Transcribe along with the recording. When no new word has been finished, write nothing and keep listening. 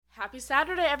Happy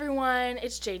Saturday, everyone.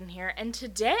 It's Jaden here, and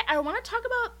today I want to talk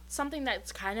about something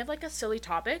that's kind of like a silly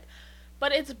topic,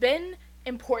 but it's been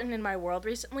important in my world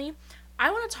recently.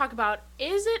 I want to talk about,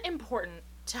 is it important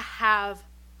to have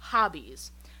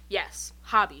hobbies? Yes,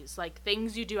 hobbies, like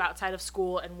things you do outside of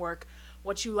school and work,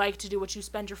 what you like to do, what you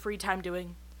spend your free time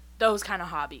doing, those kind of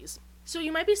hobbies. So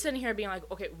you might be sitting here being like,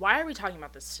 okay, why are we talking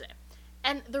about this today?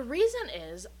 And the reason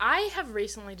is, I have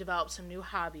recently developed some new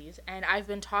hobbies, and I've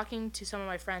been talking to some of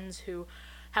my friends who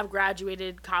have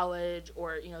graduated college,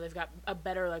 or, they've got a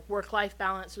better, work-life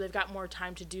balance, so they've got more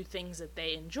time to do things that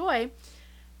they enjoy.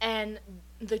 And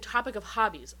the topic of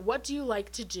hobbies. What do you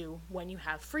like to do when you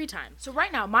have free time? So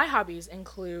right now, my hobbies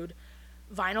include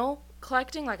vinyl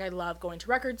collecting. Like, I love going to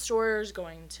record stores,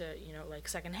 going to,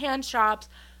 secondhand shops,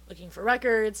 looking for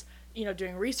records,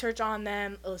 doing research on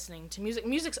them, listening to music.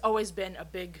 Music's always been a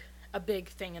big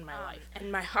thing in my life. And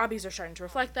my hobbies are starting to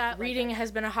reflect that. Reading has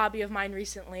been a hobby of mine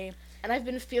recently. And I've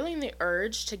been feeling the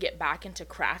urge to get back into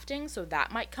crafting, so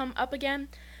that might come up again.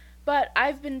 But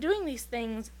I've been doing these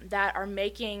things that are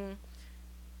making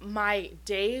my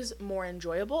days more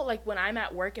enjoyable. Like when I'm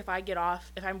at work, if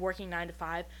I'm working 9 to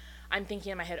 5, I'm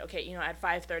thinking in my head, okay, at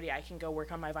 5:30 I can go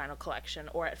work on my vinyl collection,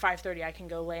 or at 5:30 I can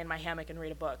go lay in my hammock and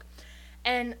read a book.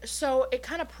 And so it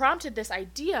kind of prompted this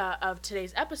idea of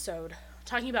today's episode,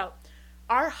 talking about,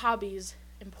 are hobbies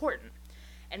important?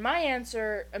 And my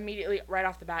answer immediately right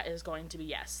off the bat is going to be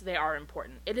yes, they are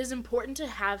important. It is important to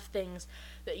have things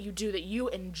that you do that you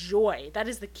enjoy. That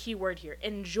is the key word here,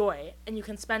 enjoy, and you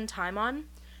can spend time on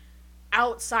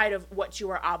outside of what you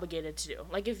are obligated to do.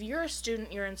 Like if you're a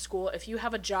student, you're in school, if you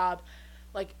have a job,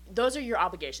 those are your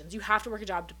obligations. You have to work a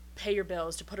job to pay your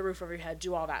bills, to put a roof over your head,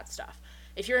 do all that stuff.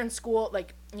 If you're in school,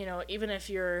 even if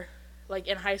you're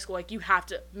in high school, you have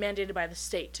to, mandated by the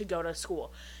state to go to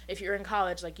school. If you're in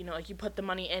college, you put the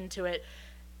money into it,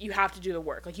 you have to do the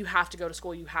work. You have to go to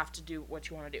school, you have to do what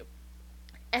you want to do.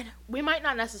 And we might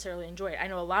not necessarily enjoy it. I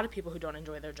know a lot of people who don't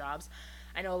enjoy their jobs.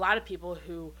 I know a lot of people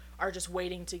who are just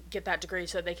waiting to get that degree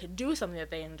so they can do something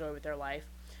that they enjoy with their life.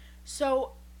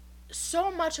 So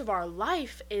much of our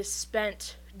life is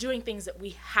spent doing things that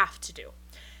we have to do.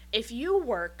 If you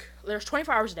work, there's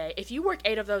 24 hours a day. If you work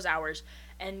 8 of those hours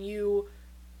and you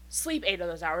sleep 8 of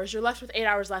those hours, you're left with 8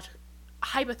 hours left,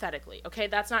 hypothetically, okay?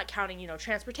 That's not counting,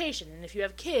 transportation, and if you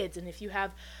have kids, and if you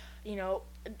have,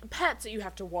 pets that you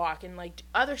have to walk, and,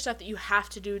 other stuff that you have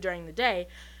to do during the day.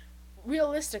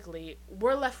 Realistically,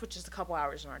 we're left with just a couple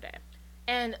hours in our day.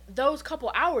 And those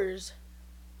couple hours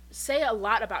say a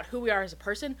lot about who we are as a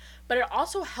person, but it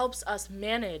also helps us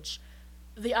manage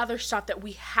the other stuff that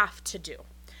we have to do.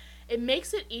 It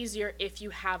makes it easier if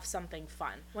you have something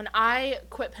fun. When I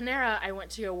quit Panera, I went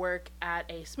to go work at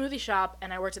a smoothie shop,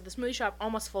 and I worked at the smoothie shop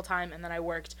almost full-time, and then I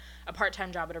worked a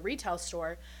part-time job at a retail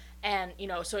store. And,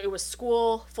 so it was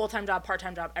school, full-time job,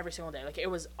 part-time job every single day. It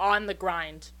was on the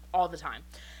grind all the time.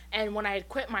 And when I had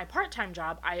quit my part-time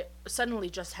job, I suddenly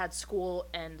just had school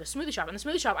and the smoothie shop. And the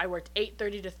smoothie shop, I worked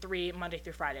 8:30 to 3 Monday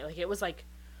through Friday. It was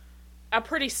a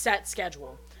pretty set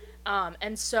schedule.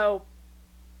 And so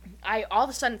I all of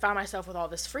a sudden found myself with all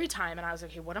this free time, and I was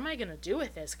like, hey, what am I going to do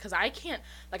with this? Because I can't,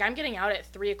 I'm getting out at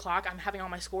 3 o'clock. I'm having all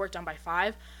my schoolwork done by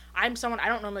 5. I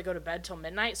don't normally go to bed till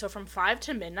midnight. So from 5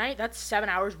 to midnight, that's 7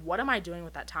 hours. What am I doing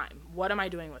with that time? What am I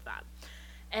doing with that?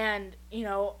 And,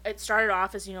 it started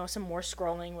off as, some more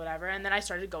scrolling, whatever. And then I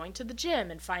started going to the gym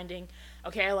and finding,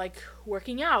 okay, I like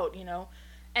working out,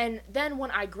 And then when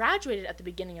I graduated at the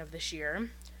beginning of this year,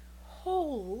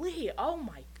 oh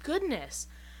my goodness,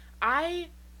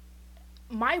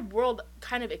 my world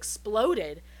kind of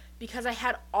exploded because I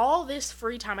had all this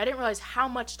free time. I didn't realize how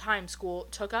much time school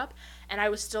took up, and I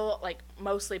was still,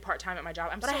 mostly part-time at my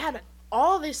job. But I had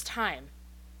all this time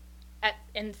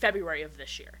in February of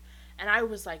this year. And I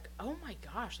was like, oh my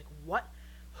gosh,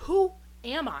 who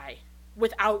am I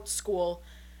without school,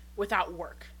 without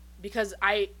work? Because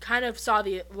I kind of saw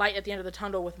the light at the end of the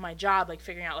tunnel with my job,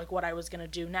 figuring out, what I was going to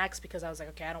do next, because I was like,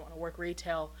 okay, I don't want to work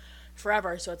retail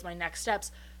forever, so it's my next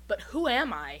steps. But who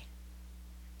am I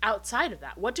outside of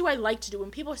that? What do I like to do? When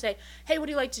people say, hey, what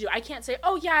do you like to do? I can't say,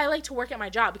 oh, yeah, I like to work at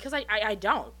my job, because I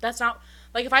don't. That's not,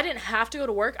 if I didn't have to go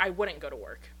to work, I wouldn't go to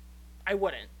work. I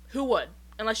wouldn't. Who would?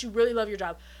 Unless you really love your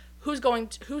job. Who's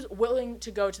willing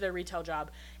to go to their retail job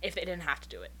if they didn't have to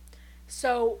do it?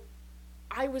 So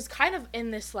I was kind of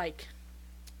in this,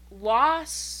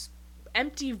 lost,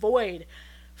 empty void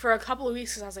for a couple of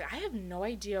weeks, because I was like, I have no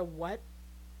idea what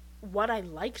I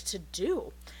like to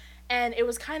do. And it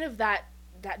was kind of that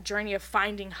journey of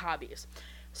finding hobbies.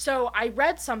 So I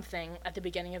read something at the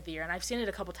beginning of the year, and I've seen it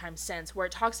a couple times since, where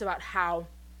it talks about how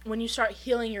when you start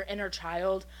healing your inner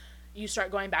child, you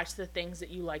start going back to the things that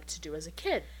you liked to do as a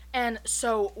kid. And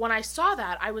so when I saw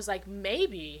that, I was like,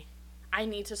 maybe I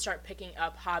need to start picking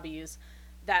up hobbies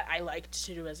that I liked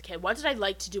to do as a kid. What did I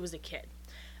like to do as a kid?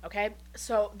 Okay,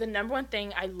 so the number one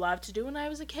thing I loved to do when I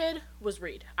was a kid was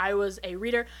read. I was a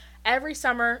reader. Every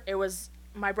summer, it was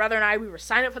my brother and I, we were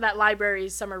signed up for that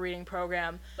library's summer reading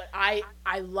program. But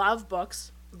I love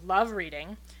books, love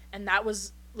reading, and that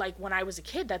was like when I was a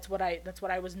kid, that's what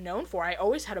I was known for. I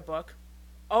always had a book,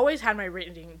 always had my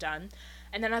reading done.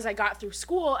 And then as I got through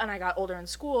school and I got older in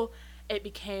school, it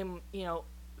became,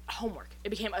 homework. It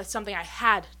became something I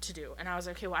had to do. And I was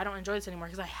like, okay, well, I don't enjoy this anymore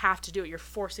because I have to do it. You're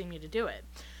forcing me to do it.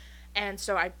 And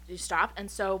so I stopped.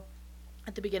 And so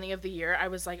at the beginning of the year, I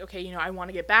was like, okay, I want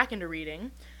to get back into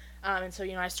reading. And so,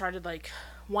 I started like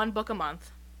one book a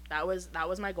month. That was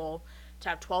my goal, to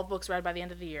have 12 books read by the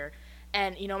end of the year.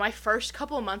 And, my first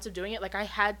couple of months of doing it, like I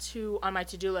had to, on my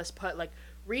to-do list, put like,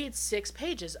 read 6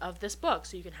 pages of this book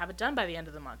so you can have it done by the end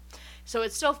of the month. So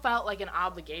it still felt like an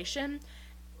obligation.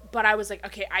 But I was like,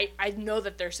 okay, I know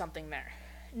that there's something there.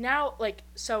 Now,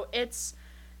 so it's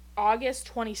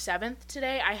August 27th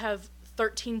today. I have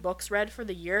 13 books read for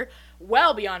the year,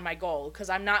 well beyond my goal, because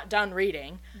I'm not done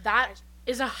reading. That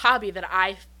is a hobby that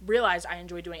I realized I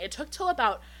enjoy doing. It took till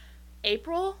about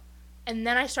April, and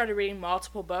then I started reading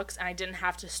multiple books, and I didn't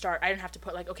have to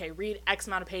put okay, read X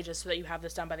amount of pages so that you have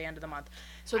this done by the end of the month.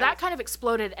 So that kind of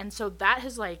exploded, and so that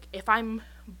has if I'm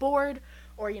bored,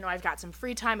 or, I've got some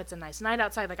free time, it's a nice night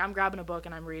outside, I'm grabbing a book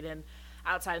and I'm reading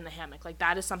outside in the hammock.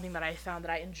 That is something that I found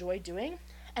that I enjoy doing.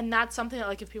 And that's something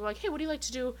that, if people are like, hey, what do you like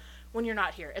to do when you're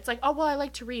not here? It's oh, well, I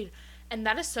like to read. And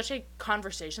that is such a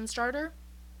conversation starter.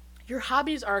 Your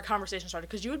hobbies are a conversation starter,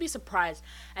 because you would be surprised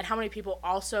at how many people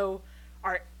also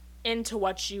are into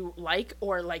what you like,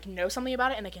 or know something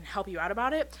about it and they can help you out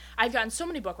about it. I've gotten so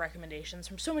many book recommendations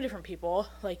from so many different people,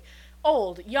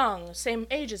 old, young, same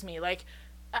age as me,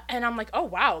 and I'm like, oh,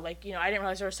 wow, I didn't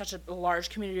realize there was such a large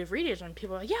community of readers, and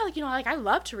people are like, yeah, I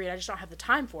love to read, I just don't have the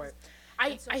time for it.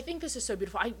 I think this is so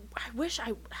beautiful. I wish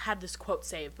I had this quote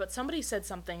saved, but somebody said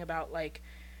something about,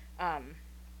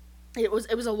 it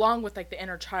was along with, the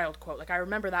inner child quote. I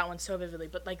remember that one so vividly,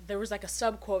 but, there was, a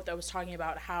sub-quote that was talking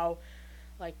about how,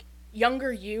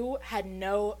 younger you had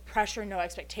no pressure, no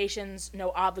expectations,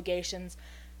 no obligations,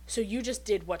 so you just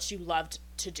did what you loved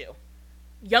to do.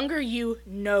 Younger you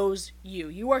knows you.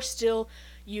 You are still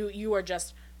you. You are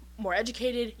just more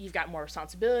educated. You've got more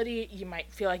responsibility. You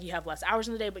might feel like you have less hours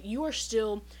in the day, but you are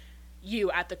still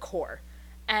you at the core.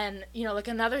 And,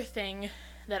 another thing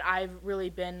that I've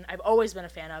always been a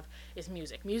fan of is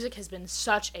music. Music has been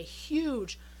such a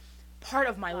huge part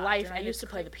of my life. I used to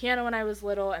play the piano when I was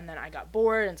little, and then I got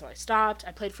bored, and so I stopped.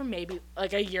 I played for maybe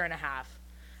a year and a half.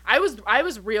 I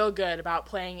was real good about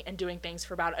playing and doing things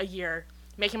for about a year,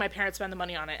 making my parents spend the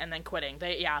money on it, and then quitting.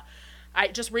 I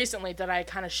just recently that I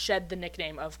kind of shed the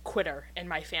nickname of quitter in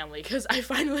my family, because I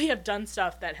finally have done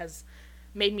stuff that has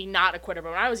made me not a quitter.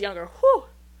 But when I was younger,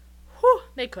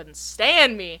 they couldn't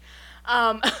stand me.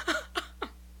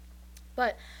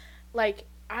 But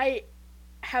I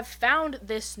have found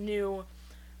this new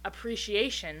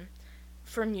appreciation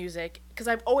for music, because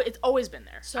it's always been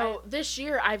there. So this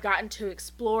year I've gotten to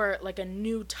explore a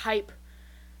new type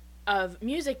of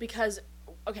music, because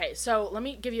okay, so let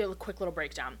me give you a quick little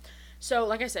breakdown. So,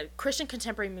 like I said, Christian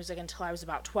contemporary music until I was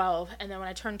about 12, and then when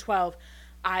I turned 12,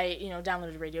 I,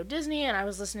 downloaded Radio Disney, and I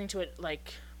was listening to it,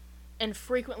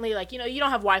 infrequently, you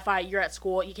don't have Wi-Fi, you're at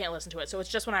school, you can't listen to it, so it's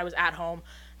just when I was at home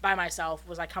by myself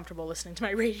was I comfortable listening to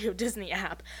my Radio Disney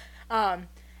app.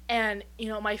 And,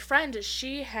 my friend,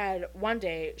 she had, one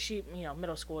day,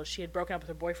 middle school, she had broken up with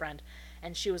her boyfriend,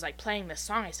 and she was, playing this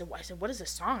song. I said, what is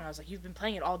this song? And I was like, you've been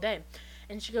playing it all day.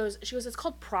 And she goes, it's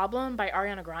called Problem by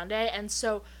Ariana Grande. And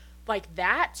so,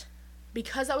 that,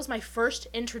 because that was my first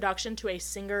introduction to a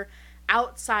singer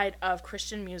outside of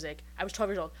Christian music, I was 12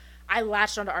 years old, I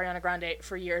latched onto Ariana Grande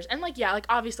for years. And,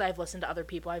 obviously I've listened to other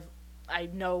people. I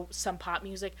know some pop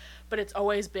music, but it's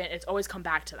always come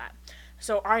back to that.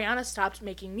 So Ariana stopped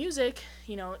making music,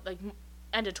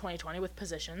 end of 2020 with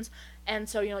Positions. And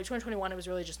so, 2021, it was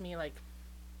really just me,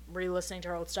 re-listening to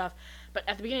her old stuff. But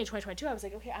at the beginning of 2022, I was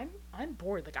like, okay, I'm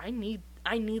bored.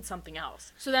 I need something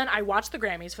else. So then I watched the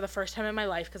Grammys for the first time in my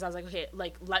life, because I was like, okay,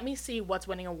 let me see what's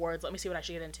winning awards. Let me see what I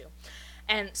should get into.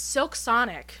 And Silk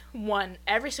Sonic won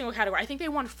every single category. I think they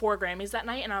won 4 Grammys that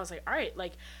night, and I was like, all right,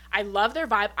 I love their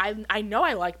vibe. I know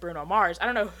I like Bruno Mars. I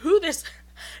don't know who this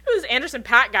Anderson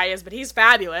 .Paak guy is, but he's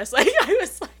fabulous. I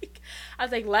was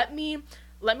like, let me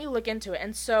look into it.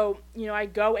 And so, I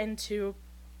go into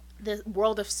the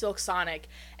world of Silk Sonic,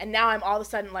 and now I'm all of a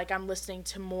sudden I'm listening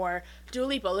to more Dua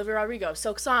Lipa, Olivia Rodrigo,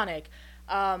 Silk Sonic,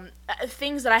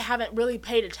 things that I haven't really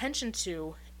paid attention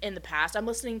to in the past. I'm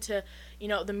listening to,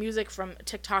 the music from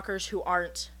TikTokers who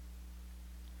aren't,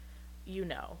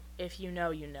 if you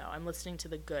know, I'm listening to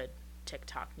the good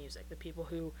TikTok music, the people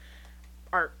who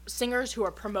are singers who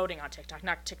are promoting on TikTok,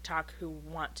 not TikTok who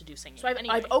want to do singing. So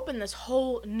I've opened this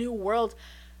whole new world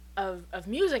of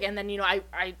music, and then,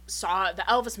 I saw the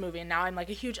Elvis movie, and now I'm, like,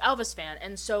 a huge Elvis fan,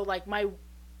 and so, like,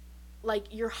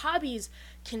 your hobbies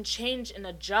can change and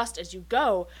adjust as you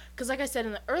go, because, like I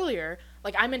said earlier,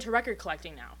 like, I'm into record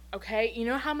collecting now, okay? You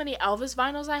know how many Elvis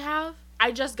vinyls I have?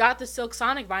 I just got the Silk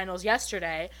Sonic vinyls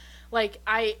yesterday. Like,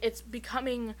 it's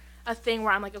becoming a thing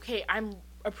where I'm like, okay, I'm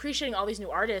appreciating all these new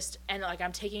artists, and, like,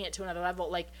 I'm taking it to another level.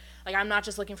 Like I'm not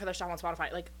just looking for their stuff on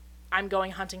Spotify. Like, I'm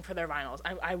going hunting for their vinyls.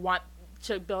 I want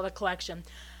to build a collection.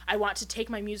 I want to take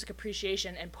my music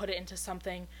appreciation and put it into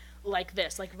something like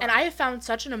this. And I have found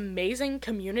such an amazing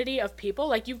community of people.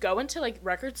 Like, you go into, like,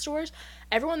 record stores,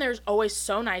 everyone there is always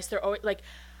so nice. They're always, like,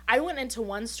 I went into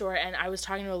one store, and I was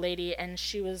talking to a lady, and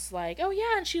she was like, oh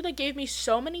yeah, and she, like, gave me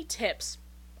so many tips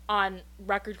on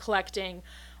record collecting,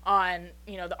 on,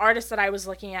 the artists that I was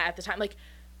looking at the time. Like,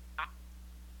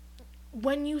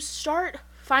 when you start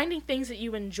finding things that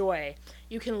you enjoy,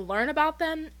 you can learn about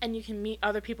them, and you can meet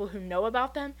other people who know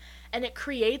about them, and it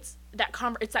creates that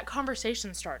it's that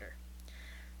conversation starter.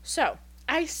 So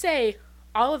I say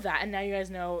all of that, and now you guys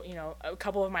know, a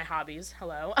couple of my hobbies.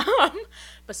 Hello.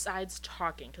 Besides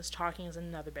talking, because talking is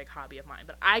another big hobby of mine,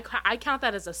 but I count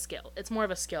that as a skill. It's more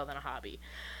of a skill than a hobby.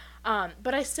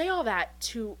 But I say all that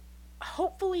to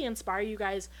hopefully inspire you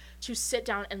guys to sit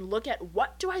down and look at,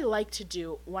 what do I like to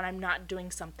do when I'm not doing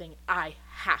something I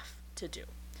have to do.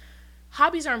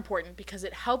 Hobbies are important because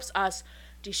it helps us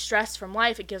de-stress from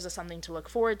life. It gives us something to look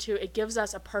forward to. It gives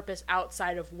us a purpose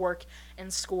outside of work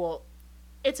and school.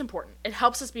 It's important. It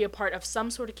helps us be a part of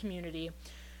some sort of community,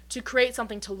 to create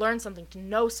something, to learn something, to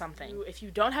know something. If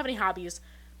you don't have any hobbies,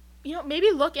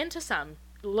 maybe look into some.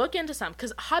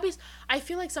 Because hobbies, I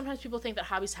feel like sometimes people think that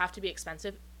hobbies have to be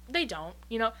expensive. They don't.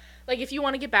 Like, if you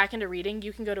want to get back into reading,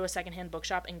 you can go to a secondhand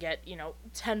bookshop and get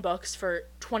 10 books for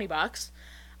 $20.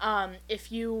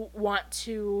 If you want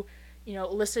to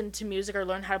listen to music or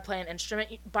learn how to play an instrument,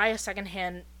 buy a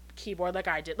secondhand keyboard like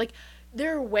I did. Like,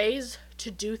 there are ways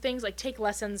to do things, like take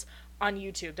lessons on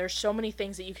YouTube. There's so many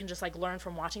things that you can just, like, learn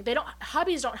from watching.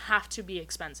 Hobbies don't have to be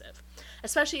expensive,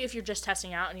 especially if you're just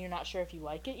testing out and you're not sure if you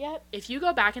like it yet. If you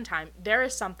go back in time, there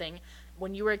is something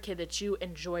when you were a kid that you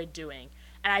enjoyed doing,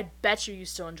 and I bet you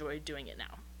still enjoy doing it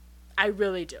now. I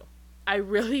really do. I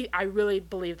really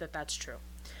believe that that's true.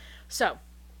 So,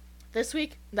 this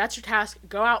week, that's your task.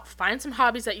 Go out, find some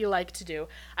hobbies that you like to do.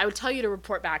 I would tell you to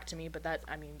report back to me, but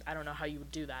I don't know how you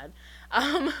would do that.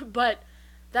 But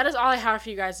that is all I have for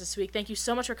you guys this week. Thank you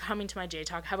so much for coming to my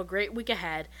J-Talk. Have a great week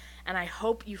ahead, and I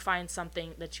hope you find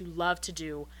something that you love to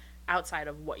do outside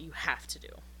of what you have to do.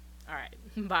 All right,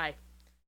 bye.